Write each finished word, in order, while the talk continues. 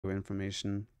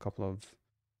information, a couple of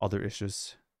other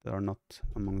issues that are not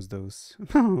amongst those.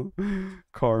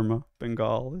 Karma,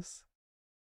 Bengalis.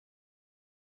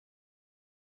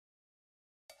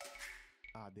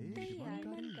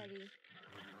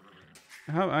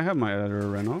 I have my editor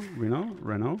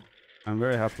Reno. I'm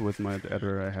very happy with my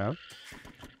editor I have.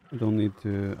 I don't need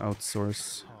to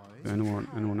outsource to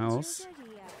anyone else.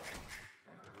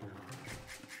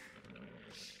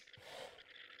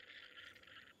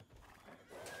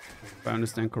 If I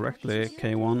understand correctly,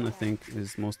 K1 I think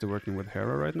is mostly working with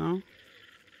Hera right now.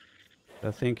 I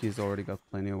think he's already got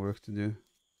plenty of work to do.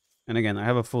 And again, I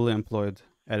have a fully employed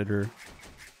editor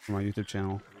for my YouTube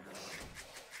channel.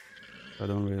 So I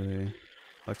don't really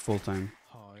like full-time.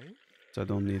 So I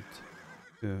don't need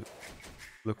to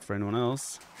look for anyone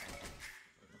else.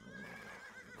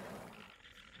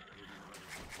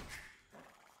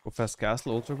 Fast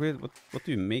Castle Ultra Grid? What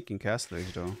do you make in Castle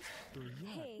Age though?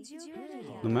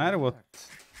 No matter what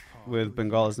with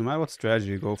Bengalis, no matter what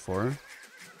strategy you go for,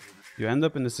 you end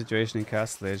up in the situation in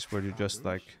Castle Age where you're just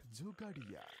like,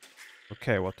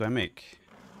 okay, what do I make?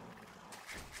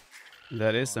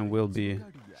 That is and will be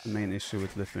the main issue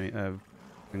with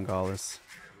Bengalis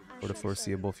for the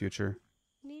foreseeable future.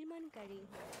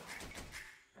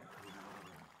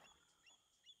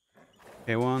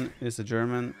 K1 is a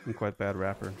German and quite bad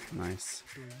rapper. Nice.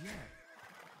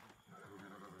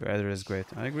 Your editor is great.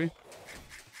 I agree.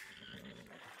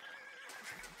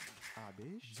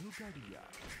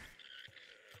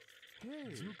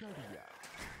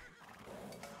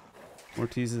 More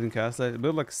teases in Castle.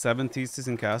 Build like 7 teases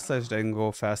in Castle. They can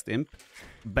go fast imp.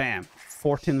 Bam!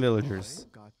 14 villagers.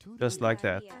 Just like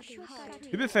that.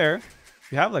 To be fair,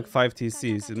 if you have like 5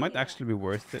 TCs, it might actually be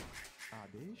worth it.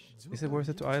 Is it worth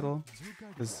it to idle?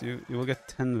 Because you will get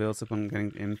 10 vills upon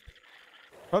getting imp.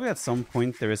 Probably at some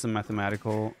point there is a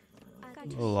mathematical,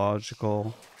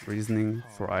 logical reasoning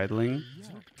for idling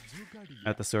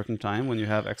at a certain time when you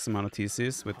have X amount of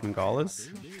TCs with Bengalis.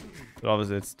 But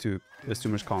obviously there's too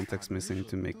much context missing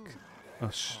to make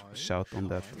a shout on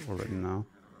that already now.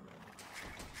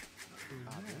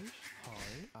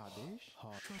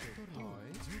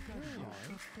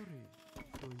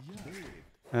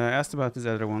 I asked about this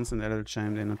editor once, and the editor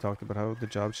chimed in and talked about how the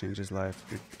job changed his life.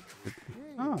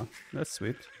 Oh, that's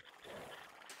sweet.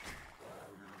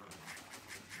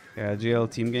 Yeah, GL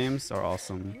team games are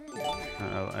awesome.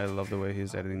 I love the way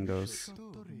he's editing those.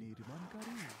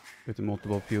 With the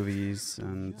multiple POVs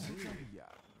and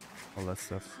all that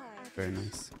stuff. Very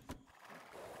nice.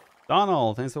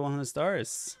 Donald, thanks for 100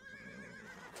 stars.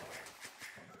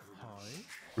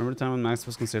 Remember the time when Max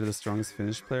was considered the strongest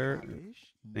Finnish player?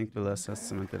 I think Velez has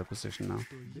cemented a position now.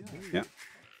 Yeah,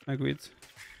 agreed.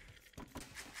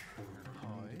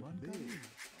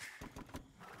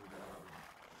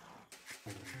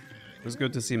 It was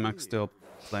good to see Max still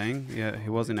playing. Yeah, he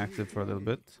was inactive for a little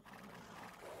bit.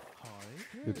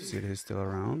 Good to see that he's still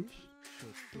around.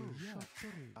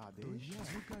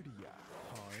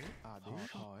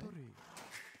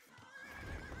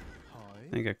 I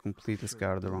think I completely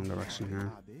scouted the wrong direction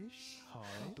here.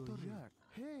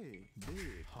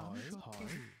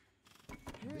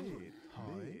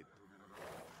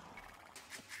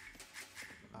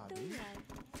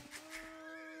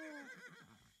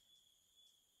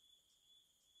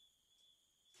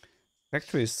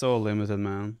 Factory is so limited,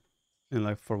 man. In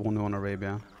like for 1v1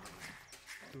 Arabia.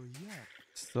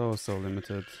 So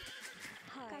limited.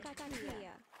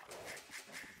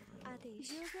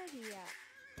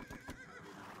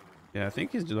 Yeah, I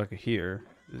think he's like here.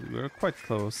 We're quite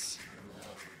close.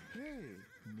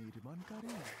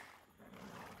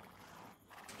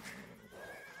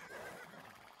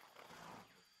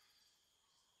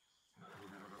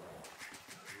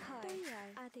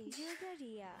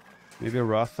 Maybe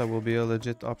Ratha will be a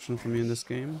legit option for me in this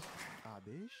game.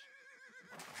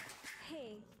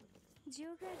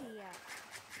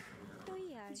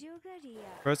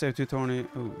 First I have 2 tourney.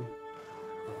 Oh.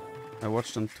 I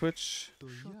watched on Twitch.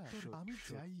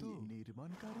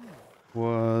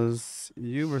 Was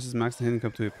you versus Max in Hidden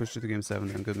Cup 2. Pushed it to game 7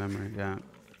 and good memory. Yeah.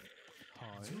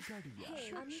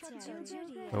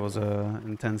 That was a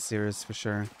intense series for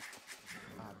sure.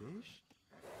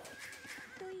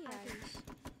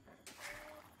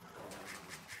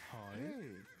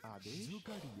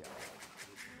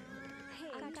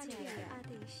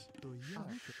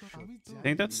 I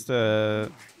think that's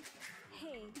the...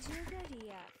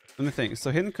 Let me think.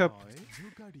 So Hidden Cup...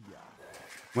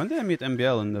 When did I meet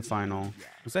MBL in the final?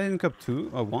 Was that Hidden Cup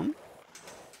 2 or 1?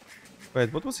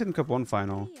 Wait, what was Hidden Cup 1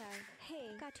 final?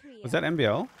 Was that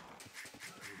MBL?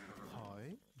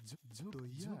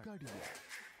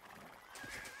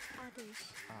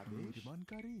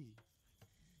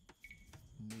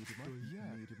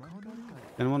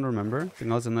 Anyone remember?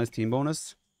 Bengalis is a nice team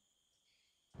bonus.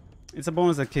 It's a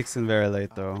bonus that kicks in very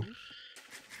late though.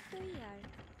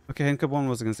 Okay, Hidden Cup 1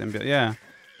 was against MBL. Yeah,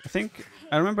 I think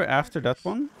I remember after that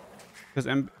one, because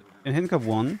in Hidden Cup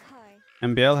 1,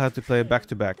 MBL had to play back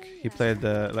to back. He played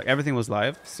like everything was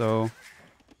live, so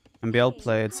MBL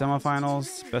played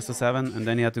semifinals, best of 7, and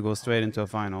then he had to go straight into a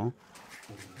final.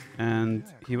 And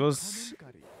he was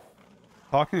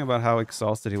talking about how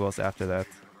exhausted he was after that.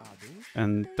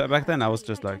 And back then I was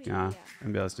just like, yeah,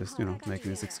 MBL is just, you know,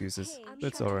 making his excuses. But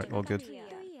it's alright, all good.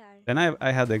 Then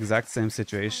I had the exact same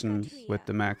situation with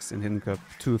the Max in Hidden Cup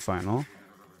 2 final.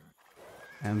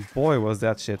 And boy, was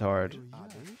that shit hard.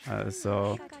 I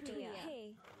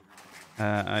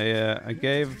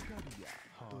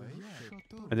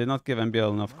did not give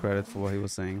MBL enough credit for what he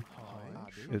was saying.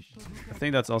 I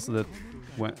think that's also that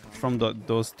from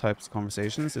those types of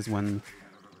conversations is when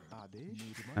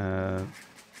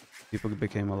people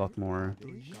became a lot more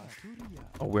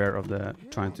aware of the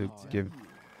trying to give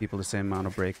people the same amount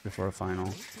of break before a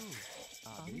final.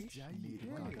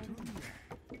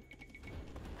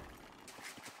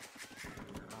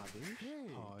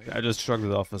 I just shrugged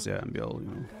it off as, yeah, MBL, you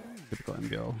know, typical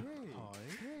MBL.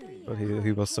 But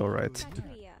he was so right.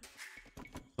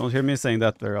 Don't hear me saying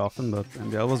that very often, but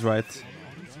MBL was right.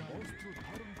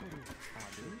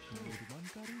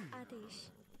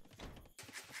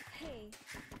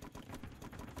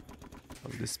 Oh,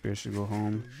 this spear should go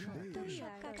home.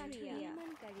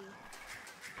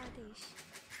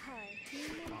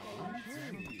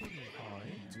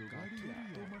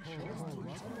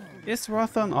 Is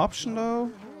Ratha an option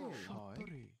though?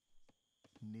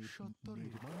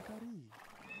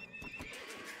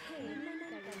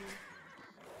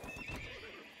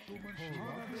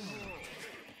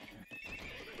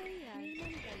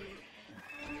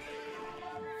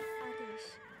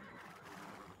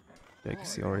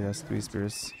 Yikes, he already has 3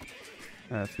 spears.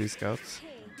 3 scouts.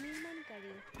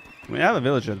 We have a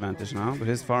village advantage now, but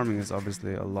his farming is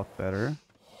obviously a lot better.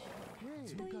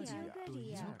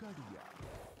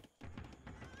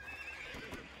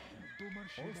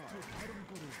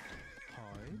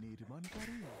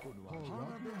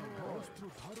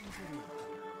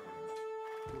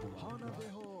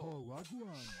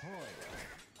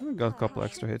 We got a couple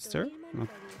extra hits there. Not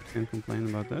can't complain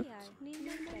about that.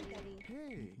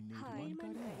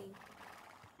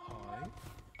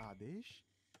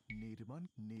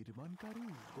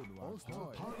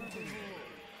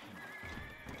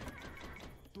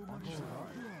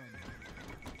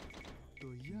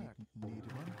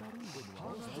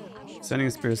 Sending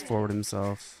spears forward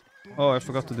himself. Oh, I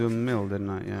forgot to do a mill, didn't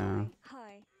I? Yeah.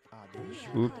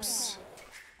 Oops.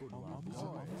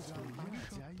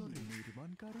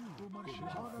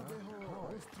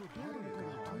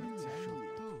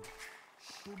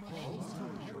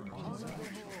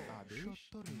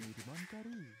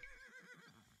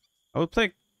 I would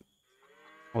play...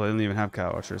 Well, I didn't even have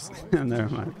cow archers. Never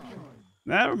mind.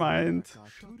 Never mind.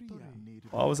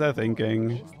 What was I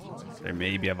thinking? There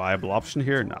may be a viable option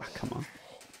here? Nah, come on.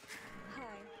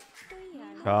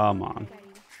 Come on.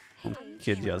 Don't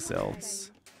kid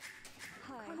yourselves.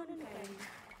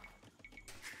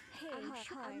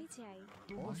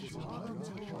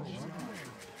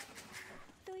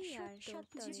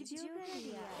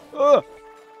 Oh!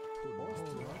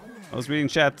 I was reading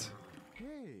chat.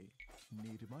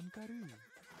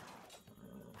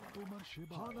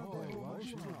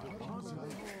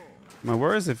 My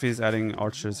worry is if he's adding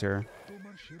archers here.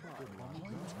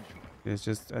 He's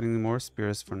just adding more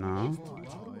spears for now.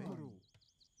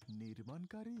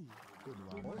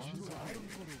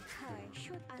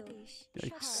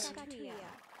 Yikes.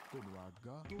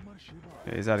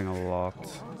 Okay, he's adding a lot.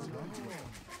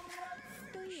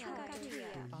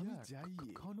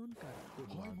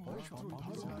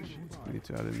 I need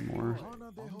to add in more.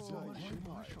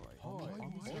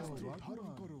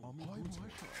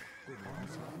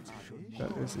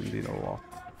 That is indeed a lot.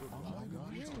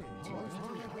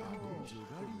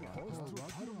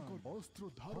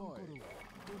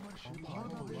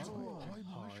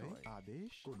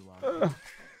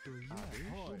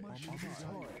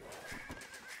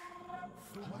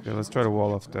 Okay, let's try to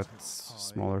wall off that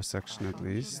smaller section at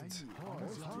least.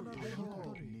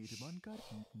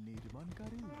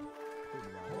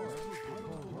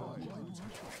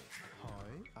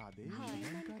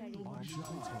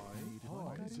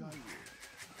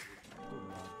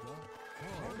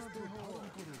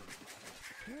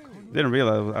 Didn't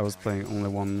realize I was playing only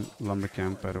one lumber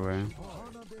camp, by the way.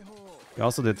 I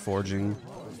also did forging.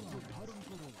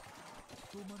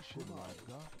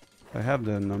 I have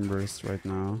the numbers right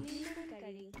now.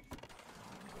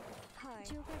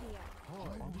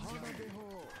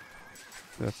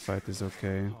 That fight is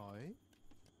okay.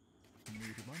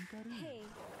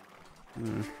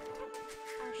 Hmm.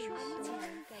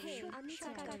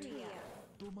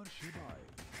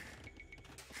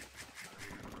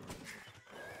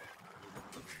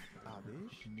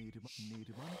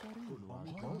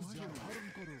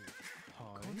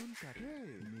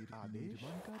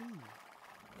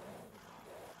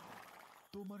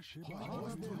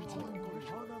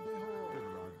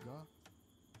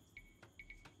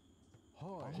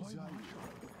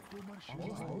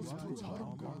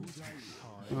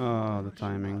 Oh, the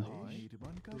timing.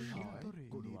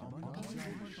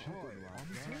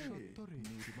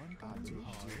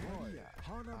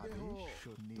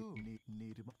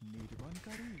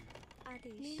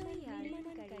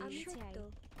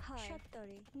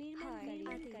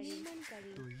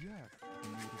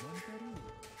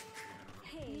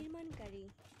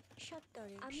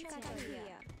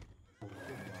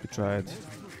 We tried.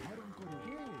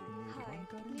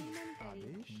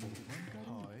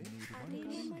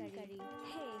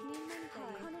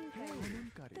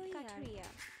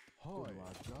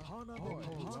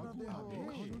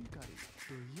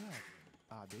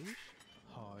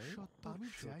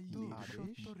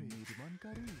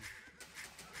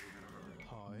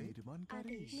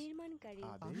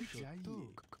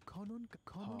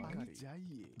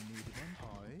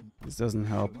 This doesn't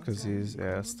help because he's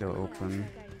still open.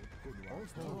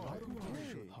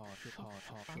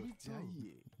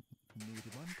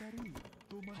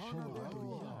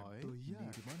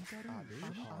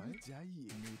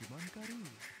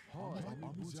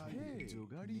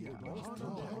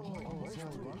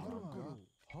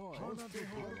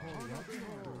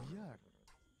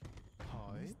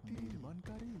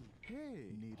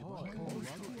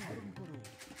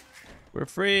 We're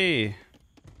free!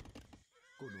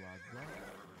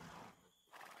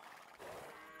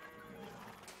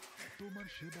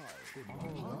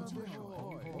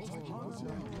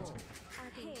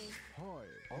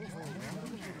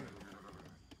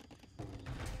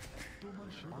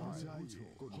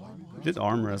 We did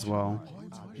armor as well,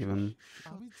 even.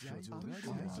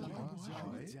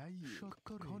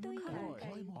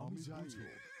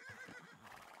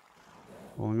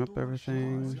 Pulling up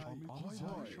everything.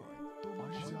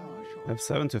 I have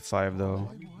 7 to 5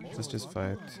 though. Let's just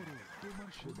fight.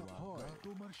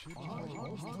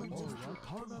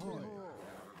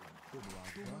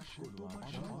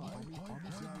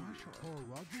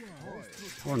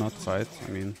 Or not fight,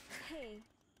 I mean.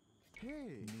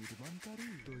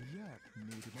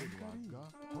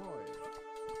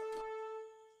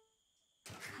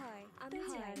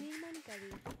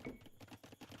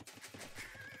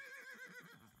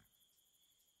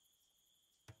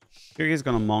 I think he's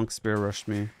gonna monk spear rush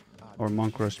me. Or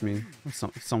monk rush me. Or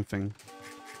something.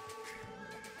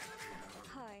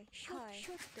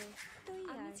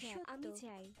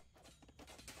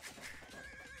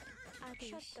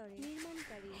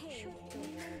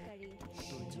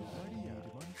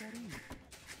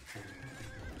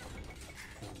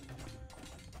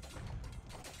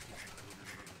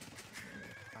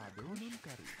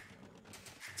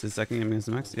 Is his second game against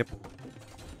the max? Yep.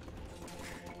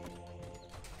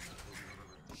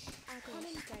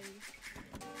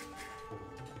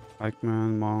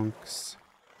 Pikeman, monks.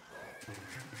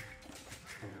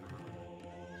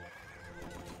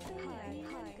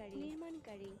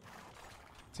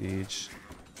 Siege.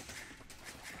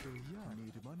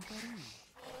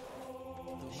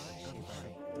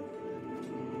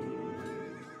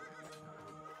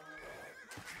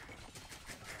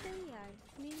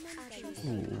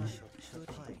 Ooh.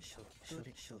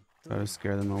 Try to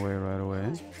scare them away right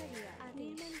away.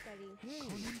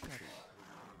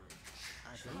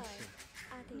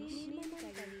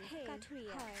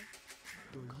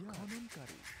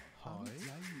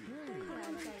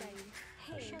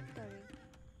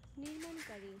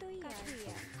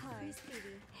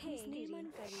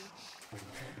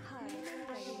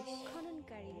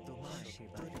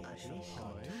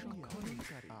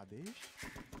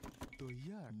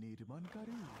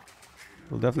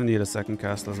 We'll definitely need a second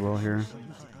cast as well here.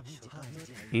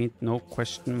 Ain't no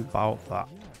question about that.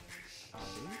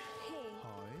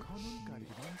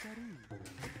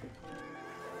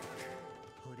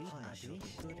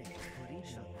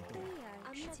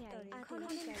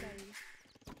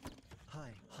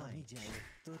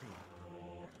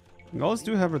 Bengalis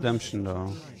do have redemption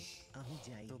though.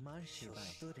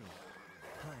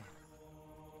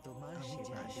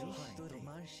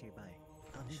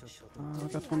 Oh, I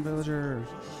got one villager.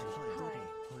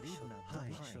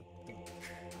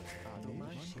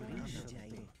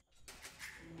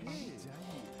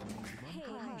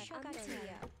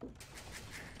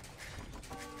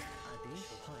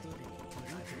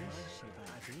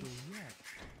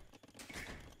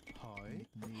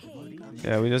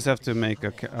 Yeah, we just have to make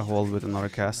a hold with another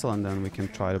castle and then we can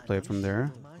try to play from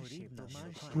there.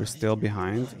 We're still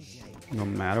behind, no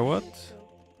matter what.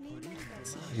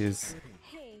 He's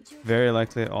very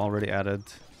likely already added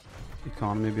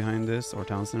economy behind this or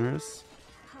town centers.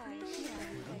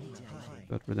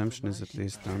 But redemption is at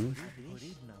least done.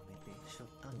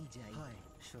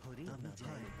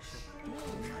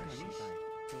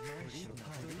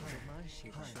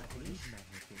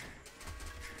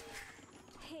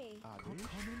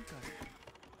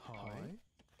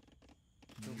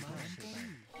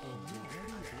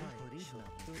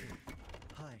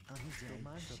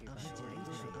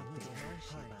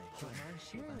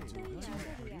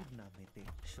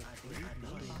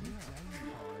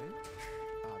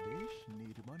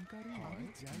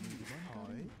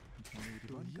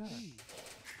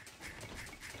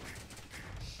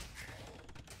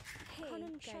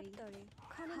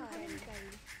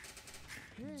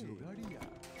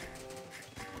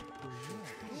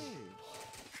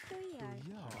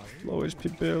 Low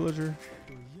HP villager.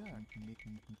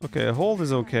 Okay, a hold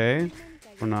is okay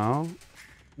for now.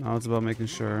 Now it's about making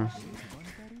sure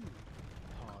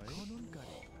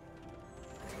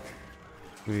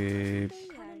we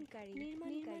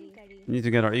need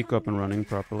to get our eco up and running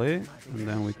properly, and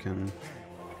then we can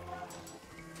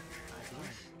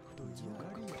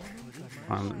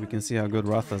see how good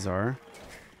Rathas are,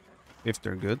 if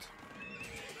they're good.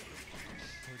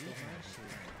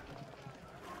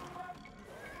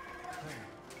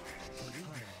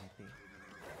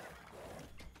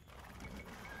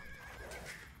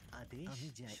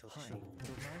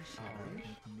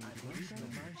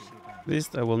 At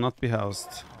least I will not be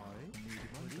housed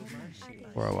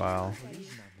for a while.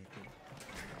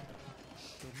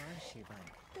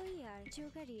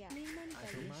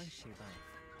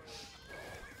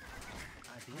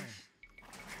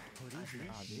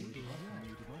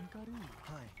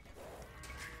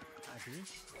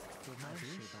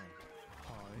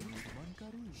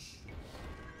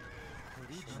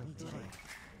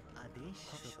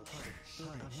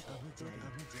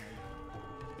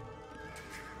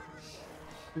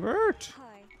 Bert!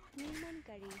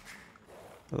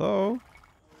 Hello?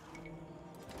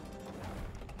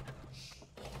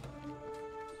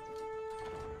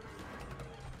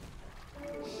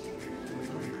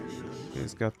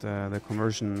 He's got the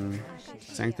conversion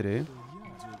sanctity.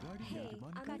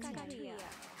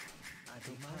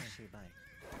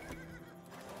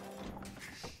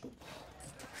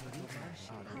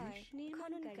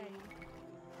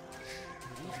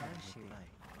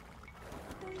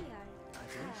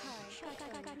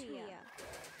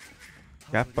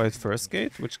 Gap by its first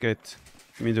gate? Which gate?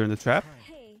 You mean during the trap?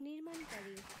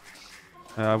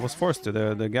 I was forced to.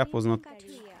 The gap was not...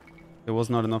 There was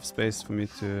not enough space for me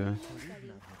to...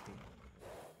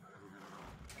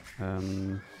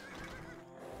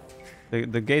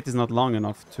 The gate is not long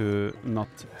enough to not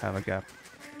have a gap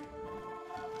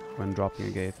when dropping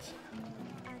a gate.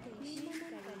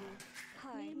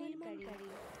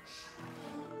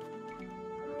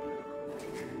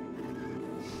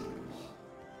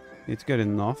 Need to get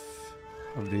enough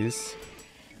of these.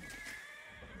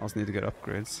 Also need to get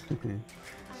upgrades.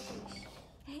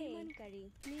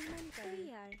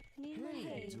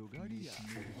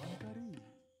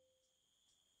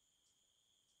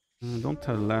 I don't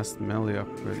have the last melee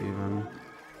upgrade even.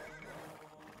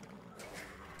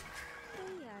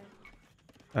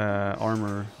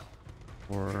 Armor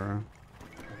or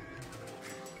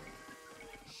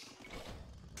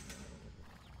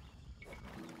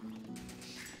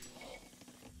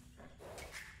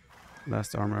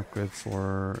last armor upgrade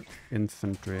for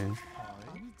infantry.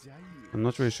 I'm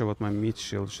not really sure what my meat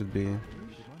shield should be.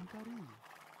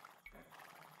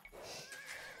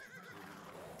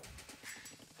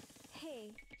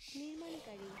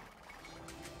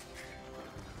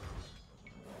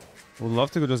 Would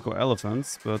love to just go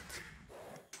elephants, but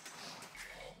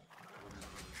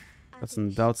got some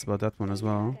doubts about that one as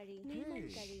well.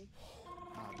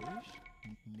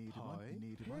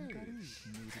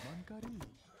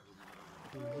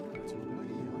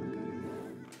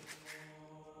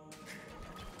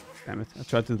 Damn it, I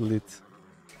tried to delete.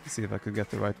 See if I could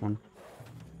get the right one.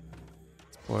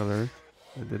 Spoiler,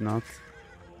 I did not.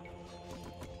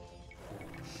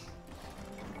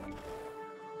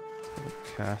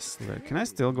 Castler. Can I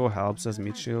still go Halbs as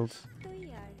meat shield? I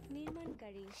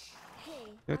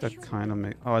think that kind of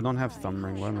make... Oh, I don't have thumb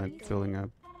ring. What am I filling up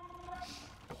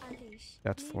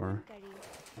that for?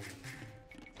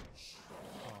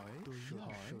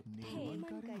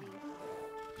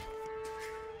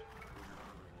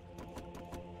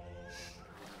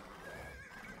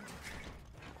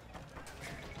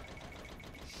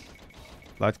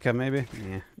 Light cab maybe?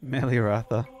 Yeah. Melee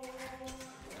Ratha.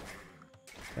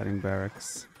 Adding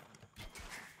barracks.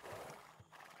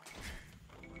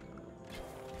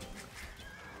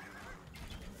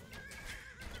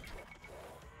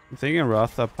 I'm thinking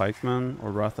Ratha Pikeman or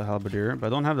Ratha Halberdier, but I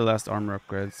don't have the last armor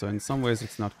upgrade, so in some ways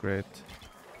it's not great.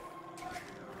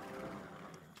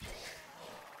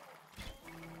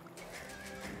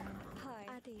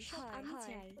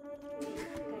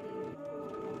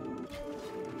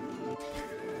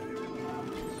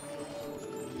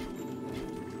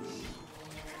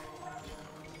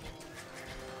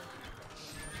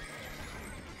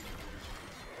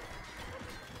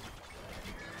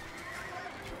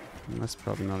 That's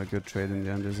probably not a good trade in the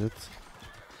end, is it?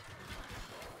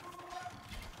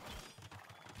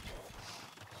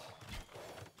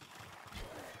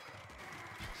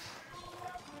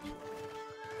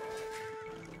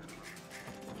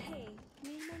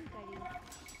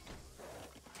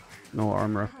 No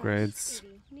armor upgrades.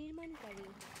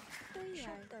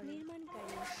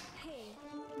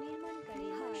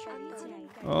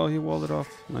 Oh, he walled it off.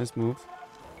 Nice move.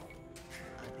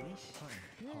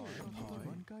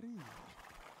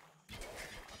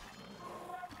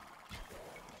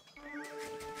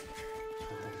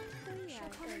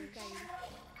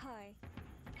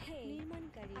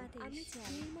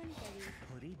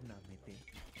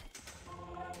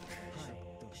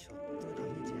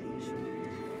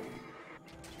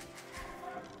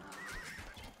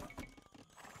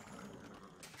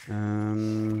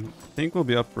 I think we'll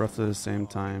be up roughly the same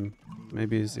time.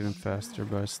 Maybe it's even faster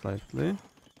by slightly.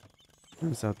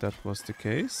 Turns out that was the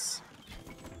case.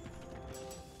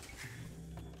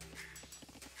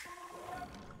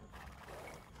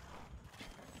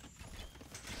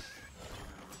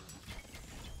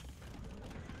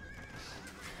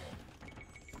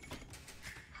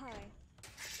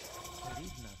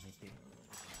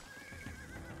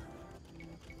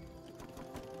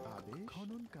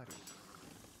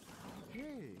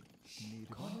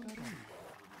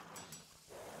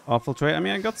 Awful trade. I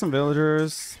mean, I got some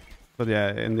villagers, but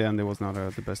yeah, in the end it was not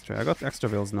the best trade. I got extra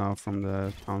vills now from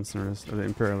the town centers, the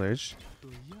Imperial Age,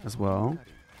 as well.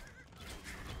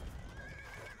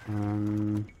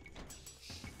 They're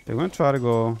gonna try to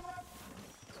go.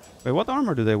 Wait, what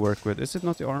armor do they work with? Is it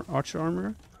not the archer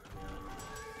armor?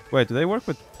 Wait, do they work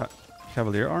with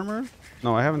cavalier armor?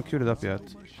 No, I haven't queued it up yet.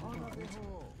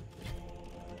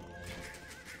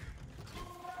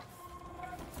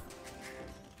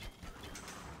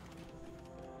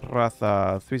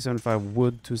 Ratha, 375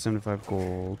 wood, 275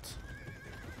 gold.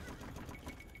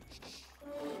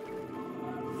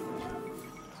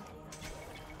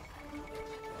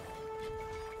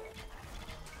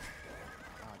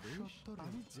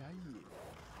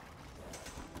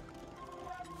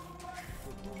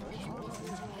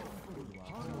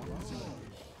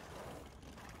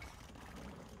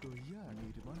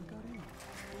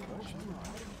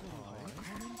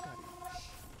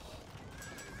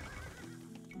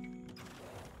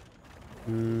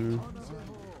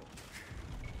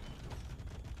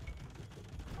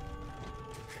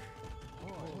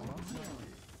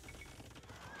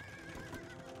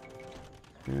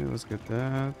 Okay, let's get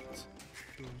that.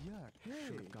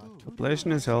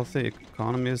 Population is healthy,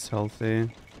 economy is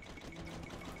healthy.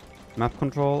 Map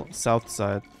control, south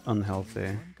side,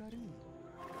 unhealthy.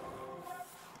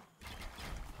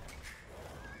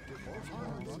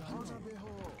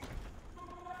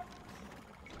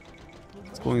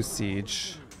 It's going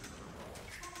siege.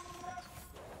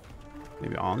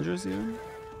 Maybe onagers even?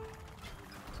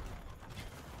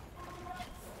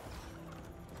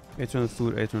 800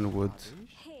 food, 800 wood.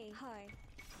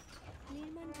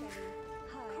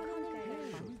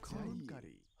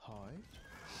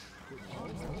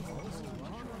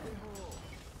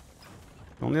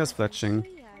 Only has fletching.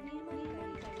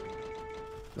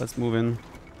 Let's move in.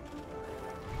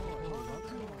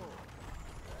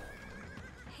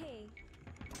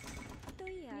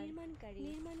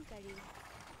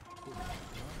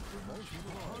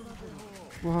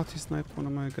 What? He sniped one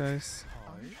of my guys.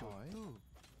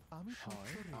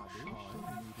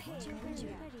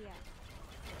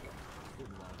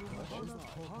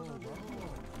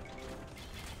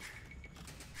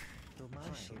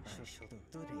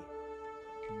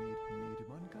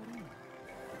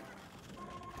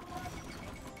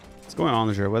 It's going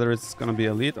onager. Whether it's gonna be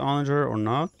elite onager or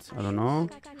not, I don't know.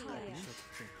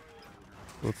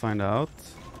 We'll find out.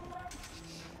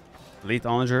 Elite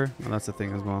onager, no, that's the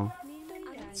thing as well.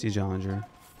 Siege onager.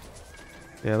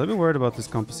 Yeah, a little bit worried about this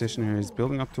composition here. He's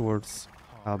building up towards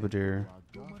halberdier.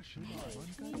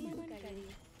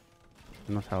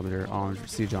 Not halberdier, onager,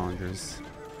 siege onagers.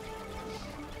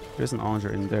 There's an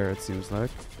Onager in there, it seems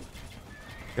like.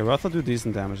 Okay, Ratha do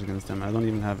decent damage against them. I don't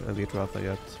even have Elite Ratha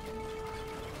yet.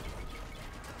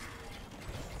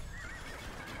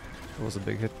 That was a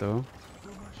big hit though.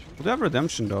 Would they have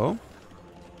Redemption though?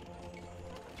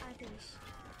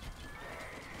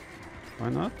 Why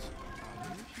not?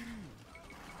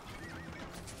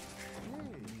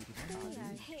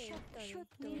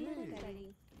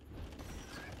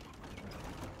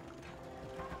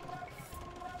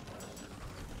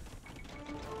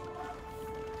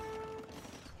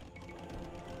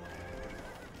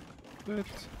 But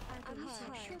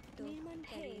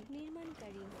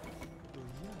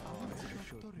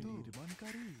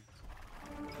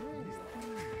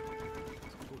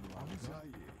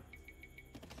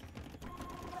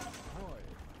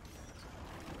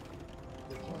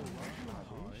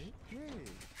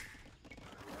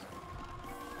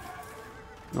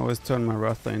I always turn my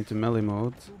Ratha into melee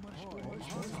mode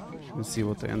and see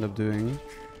what they end up doing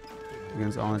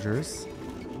against Onagers.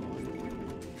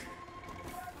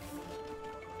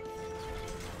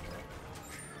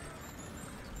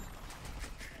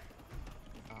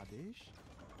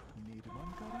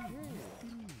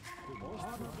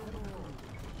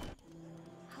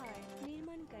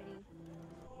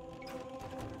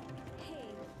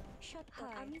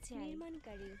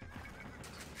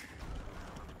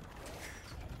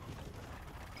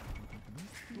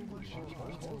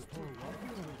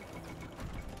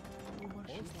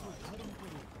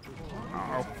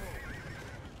 Ow.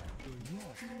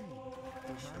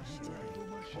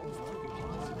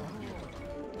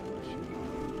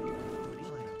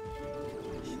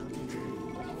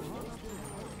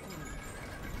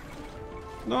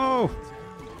 No!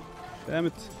 Damn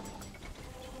it.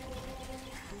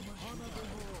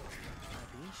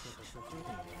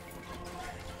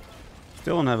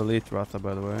 Still don't have Elite Ratha,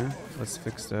 by the way. Let's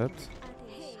fix that.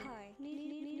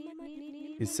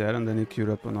 He said, and then he queued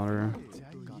up another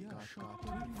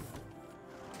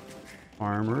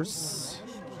armors.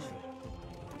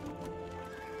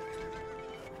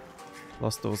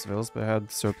 Lost those vills, but I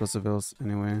had surplus of vills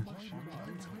anyway.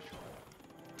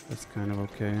 That's kind of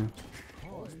okay.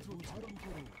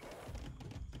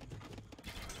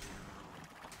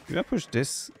 Maybe I push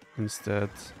this instead.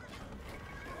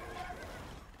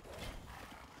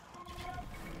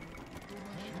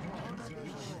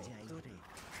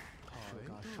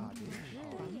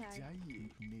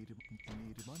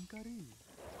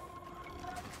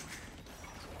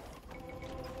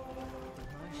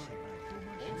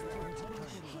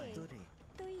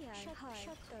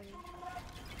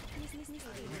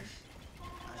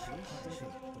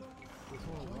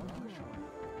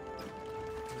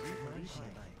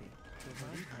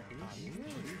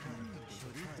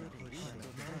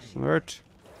 Alert.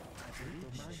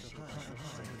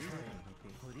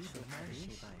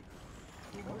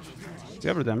 Do you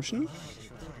have Redemption?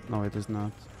 No, it does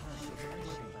not.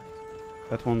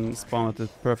 That one spawned at the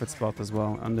perfect spot as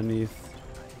well, underneath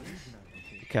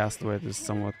the castaway. It is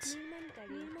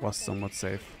was somewhat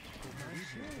safe.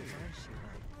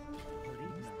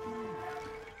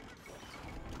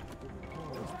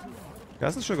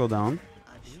 Castle should go down.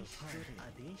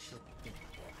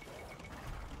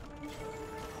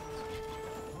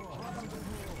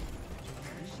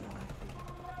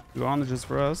 Two onages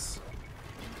for us.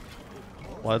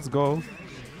 Let's go.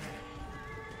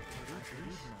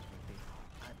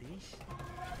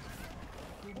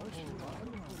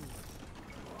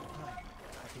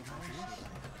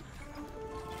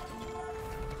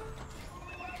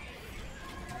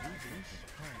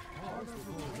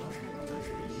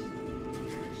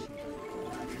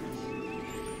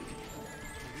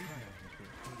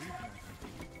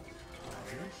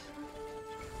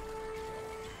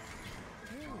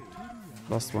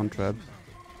 Lost one trap.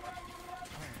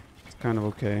 It's kind of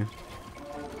okay.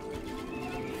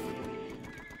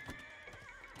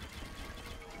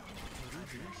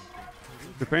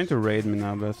 Preparing to raid me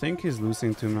now, but I think he's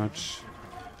losing too much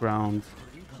ground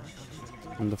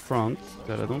on the front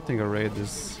that I don't think a raid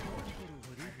is...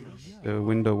 The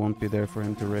window won't be there for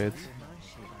him to raid.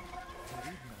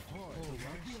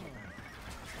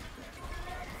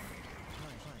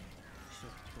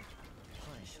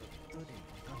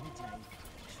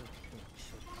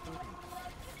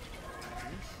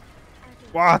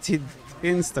 What? He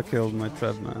insta-killed my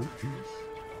trap, man.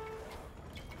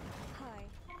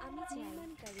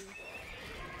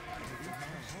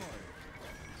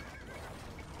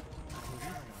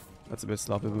 That's a bit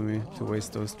sloppy of me to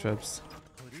waste those traps.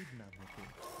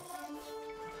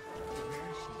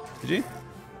 GG?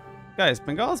 Guys,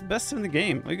 Bengalis best in the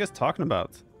game. What are you guys talking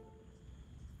about?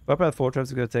 Viper had 4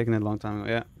 traps, we could have taken it a long time ago.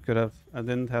 Yeah, could have. I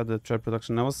didn't have the trap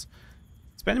production. I was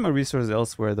spending my resources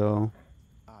elsewhere though.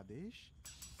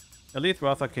 Elite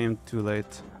Ratha came too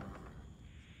late.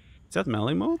 Is that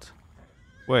melee mode?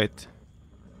 Wait.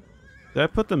 Did I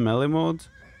put the melee mode?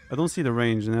 I don't see the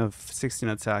range and I have 16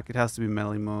 attack. It has to be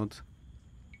melee mode.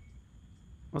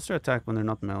 What's their attack when they're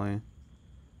not melee?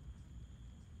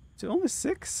 Is it only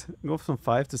 6? Go from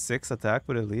 5 to 6 attack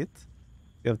with elite?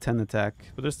 You have 10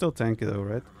 attack. But they're still tanky though,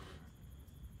 right?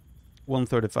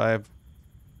 135.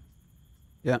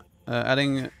 Yeah.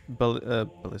 Adding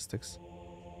ballistics.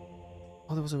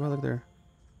 Oh, there was a relic there.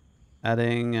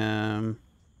 Adding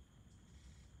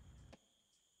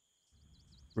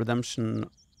redemption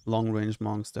long range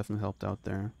monks definitely helped out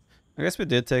there. I guess we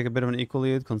did take a bit of an equal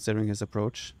lead considering his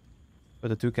approach. But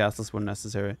the 2 castles were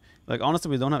necessary. Like, honestly,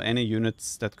 we don't have any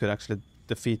units that could actually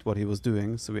defeat what he was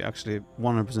doing. So we actually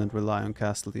 100% rely on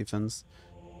castle defense.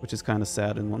 Which is kind of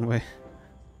sad in one way.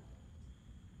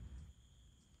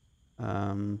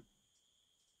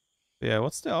 Yeah,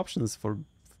 what's the options for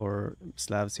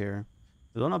Slavs here?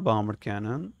 They don't have bomber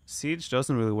cannon. Siege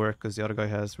doesn't really work because the other guy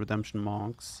has redemption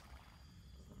monks.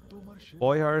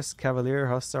 Boyars, Cavalier,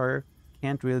 Hussar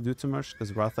can't really do too much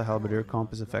because Ratha Halberdier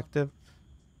comp is effective.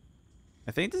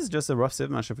 I think this is just a rough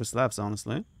civ matchup for Slavs,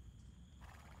 honestly.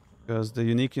 Because the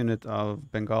unique unit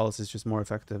of Bengalis is just more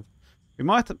effective. We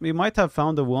might have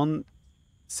found the one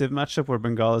civ matchup where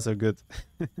Bengalis are good.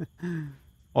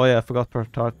 Oh yeah, I forgot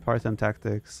part-time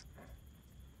tactics.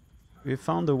 We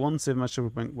found the one civ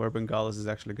matchup where Bengalis is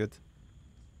actually good.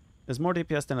 There's more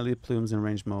DPS than elite plumes in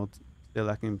range mode. Still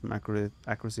lacking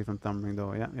accuracy from thumb ring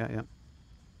though. Yeah.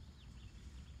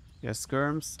 Yeah,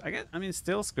 skirms. I mean,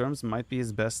 still skirms might be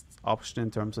his best option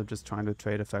in terms of just trying to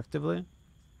trade effectively.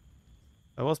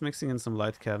 I was mixing in some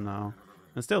light cav now,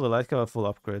 and still the light cav are full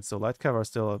upgrade. So light cav are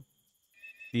still a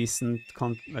decent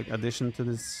addition to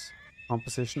this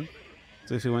composition.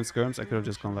 So if he went skirms, I could have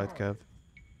just gone light cav.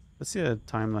 Let's see a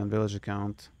timeline village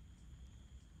account.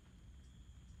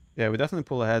 Yeah, we definitely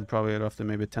pull ahead probably after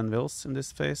maybe 10 vills in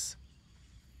this phase.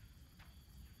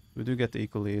 We do get the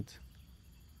equal lead.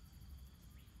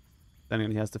 Then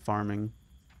he has the farming.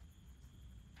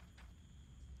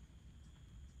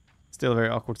 Still a very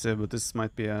awkward civ, but this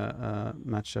might be a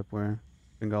matchup where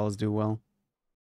Bengalis do well.